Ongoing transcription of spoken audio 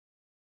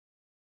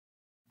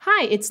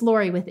Hi, it's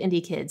Lori with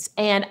Indie Kids,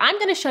 and I'm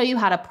going to show you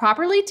how to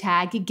properly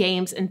tag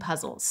games and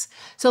puzzles.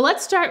 So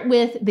let's start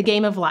with the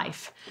game of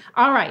life.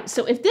 All right,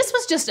 so if this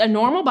was just a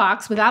normal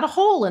box without a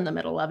hole in the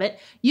middle of it,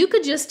 you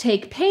could just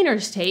take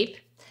painter's tape,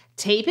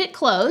 tape it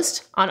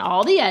closed on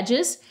all the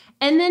edges,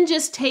 and then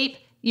just tape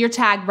your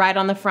tag right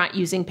on the front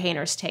using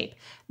painter's tape.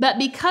 But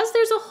because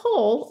there's a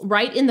hole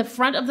right in the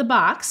front of the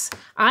box,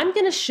 I'm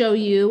going to show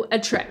you a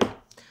trick.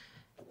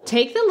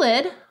 Take the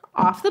lid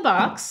off the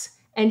box,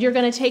 and you're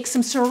going to take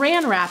some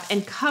saran wrap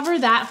and cover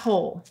that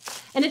hole.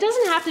 And it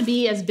doesn't have to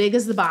be as big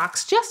as the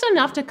box, just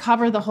enough to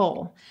cover the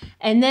hole.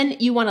 And then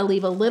you want to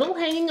leave a little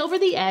hanging over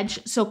the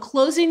edge, so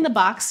closing the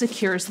box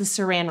secures the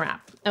saran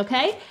wrap,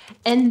 okay?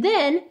 And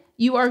then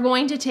you are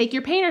going to take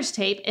your painter's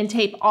tape and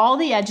tape all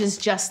the edges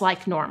just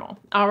like normal,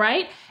 all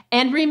right?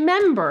 And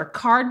remember,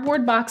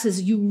 cardboard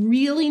boxes, you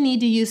really need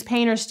to use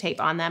painter's tape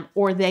on them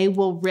or they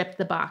will rip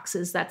the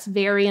boxes. That's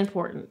very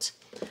important.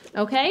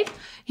 Okay,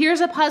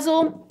 here's a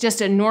puzzle,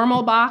 just a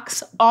normal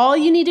box. All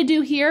you need to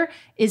do here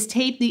is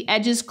tape the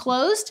edges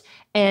closed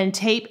and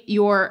tape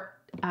your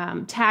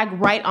tag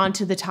right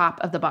onto the top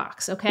of the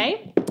box,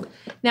 okay?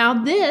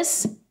 Now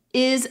this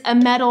is a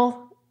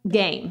metal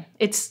game.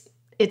 It's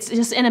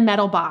just in a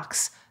metal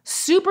box.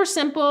 Super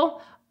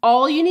simple.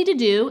 All you need to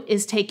do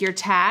is take your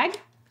tag,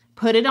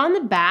 put it on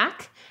the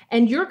back,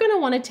 and you're gonna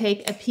wanna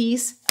take a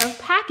piece of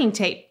packing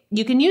tape.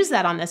 You can use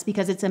that on this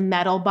because it's a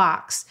metal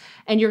box.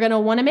 And you're gonna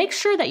wanna make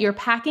sure that your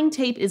packing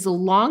tape is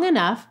long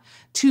enough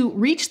to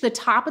reach the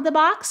top of the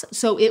box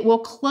so it will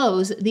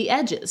close the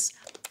edges.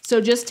 So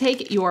just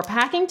take your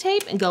packing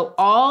tape and go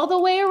all the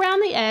way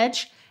around the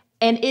edge,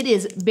 and it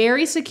is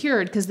very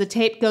secured because the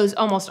tape goes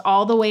almost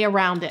all the way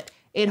around it.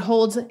 It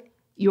holds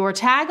your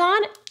tag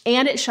on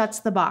and it shuts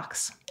the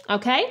box,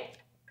 okay?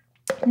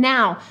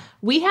 Now,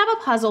 we have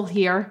a puzzle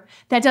here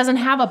that doesn't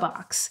have a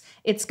box.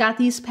 It's got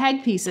these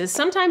peg pieces.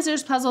 Sometimes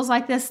there's puzzles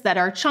like this that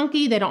are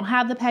chunky, they don't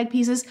have the peg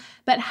pieces,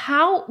 but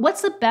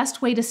what's the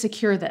best way to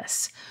secure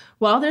this?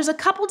 Well, there's a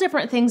couple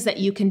different things that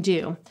you can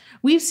do.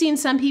 We've seen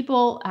some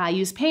people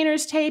use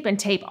painter's tape and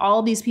tape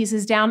all these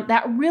pieces down.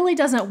 That really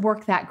doesn't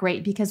work that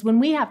great because when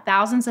we have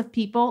thousands of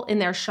people in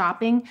there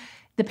shopping,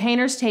 the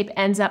painter's tape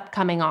ends up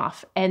coming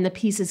off and the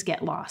pieces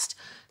get lost.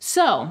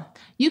 So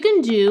you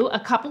can do a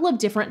couple of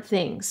different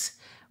things.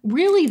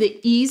 Really, the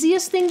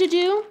easiest thing to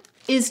do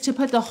is to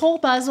put the whole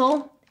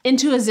puzzle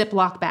into a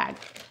Ziploc bag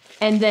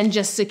and then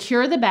just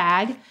secure the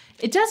bag.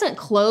 It doesn't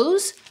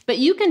close, but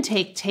you can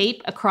take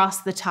tape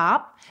across the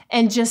top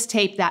and just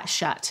tape that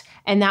shut,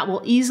 and that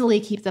will easily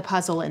keep the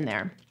puzzle in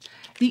there.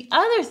 The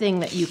other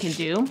thing that you can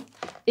do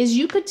is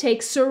you could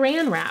take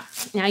saran wrap.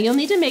 Now you'll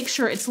need to make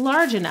sure it's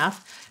large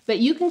enough, but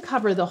you can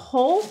cover the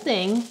whole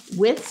thing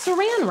with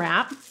saran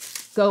wrap,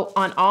 go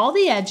on all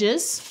the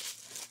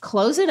edges,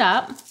 close it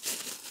up,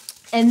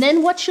 and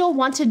then what you'll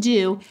want to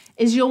do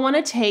is you'll want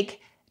to take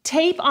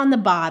tape on the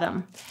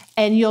bottom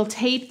and you'll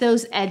tape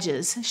those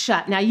edges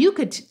shut. Now you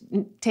could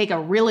take a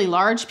really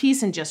large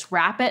piece and just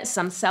wrap it.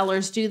 Some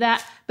sellers do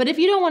that. But if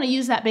you don't want to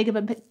use that big of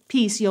a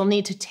piece, you'll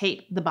need to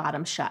tape the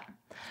bottom shut.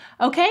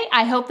 Okay,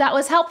 I hope that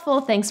was helpful.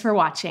 Thanks for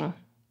watching.